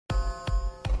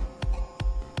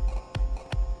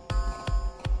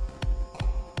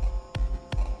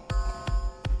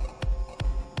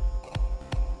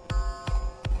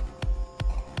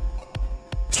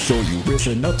So you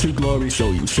risen up to glory,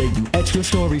 so you say you etch your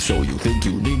story, so you think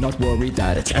you need not worry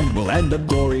that its end will end up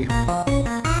gory.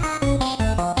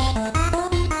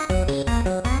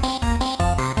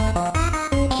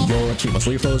 Your achievements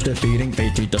leave foes defeating,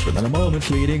 fate treat us within a moment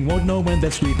fleeting, won't know when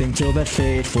they're sleeping till that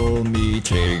fateful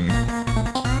meeting. I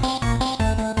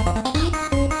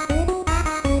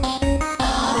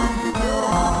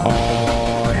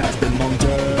have been long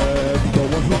dead, the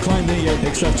one who climbed the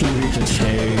apex up to reach it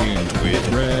stained with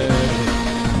red.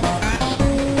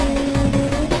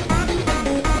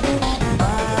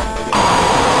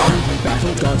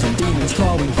 Gods and demons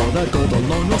crawling for the gold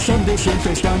alone will someday soon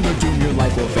face down your doom. Your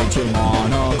life will fade to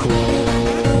monochrome.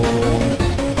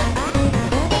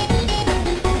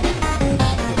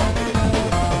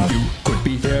 You could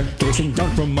be there, gazing down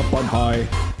from up on high.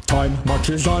 Time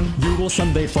marches on, you will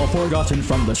someday fall forgotten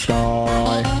from the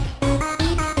sky.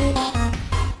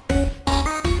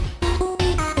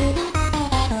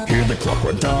 Hear the clock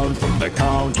run down from the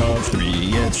count of 3.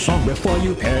 It's song before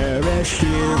you perish.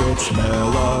 Hear its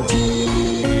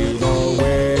melody. The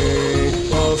way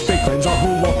of fate claims all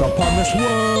who walk upon this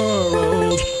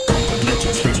world. Conquered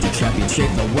legends face the champion,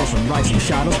 save the world from rising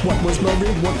shadows. What was the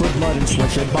reward for blood and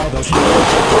sweat shed by those heroes?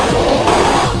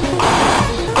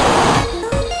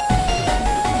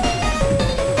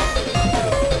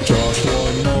 Just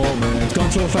one moment,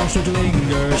 gone so fast it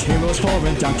lingers. Heroes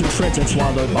falling down to shreds and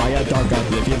swallowed by a dark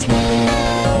oblivion's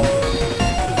maw.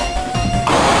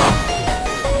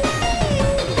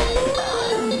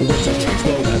 Winds of change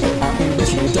will never be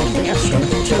listening. Don't think external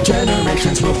future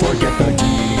generations will forget the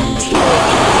deeds. In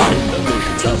the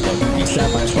visions of the ruby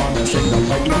sapphires promising the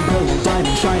light, even gold,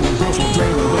 diamond shining, girls will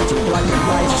drain the winds of black and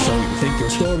white. So you think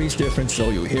your story's different, so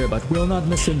you hear but will not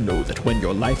listen. Know that when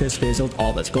your life is fizzled,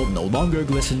 all that's gold no longer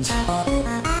glistens.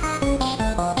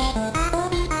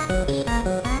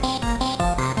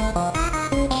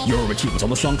 Your achievements, all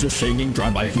the songs you're singing,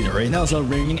 drowned by funerary bells are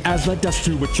ringing, as the dust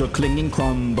to which you're clinging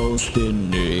crumbles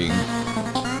spinning.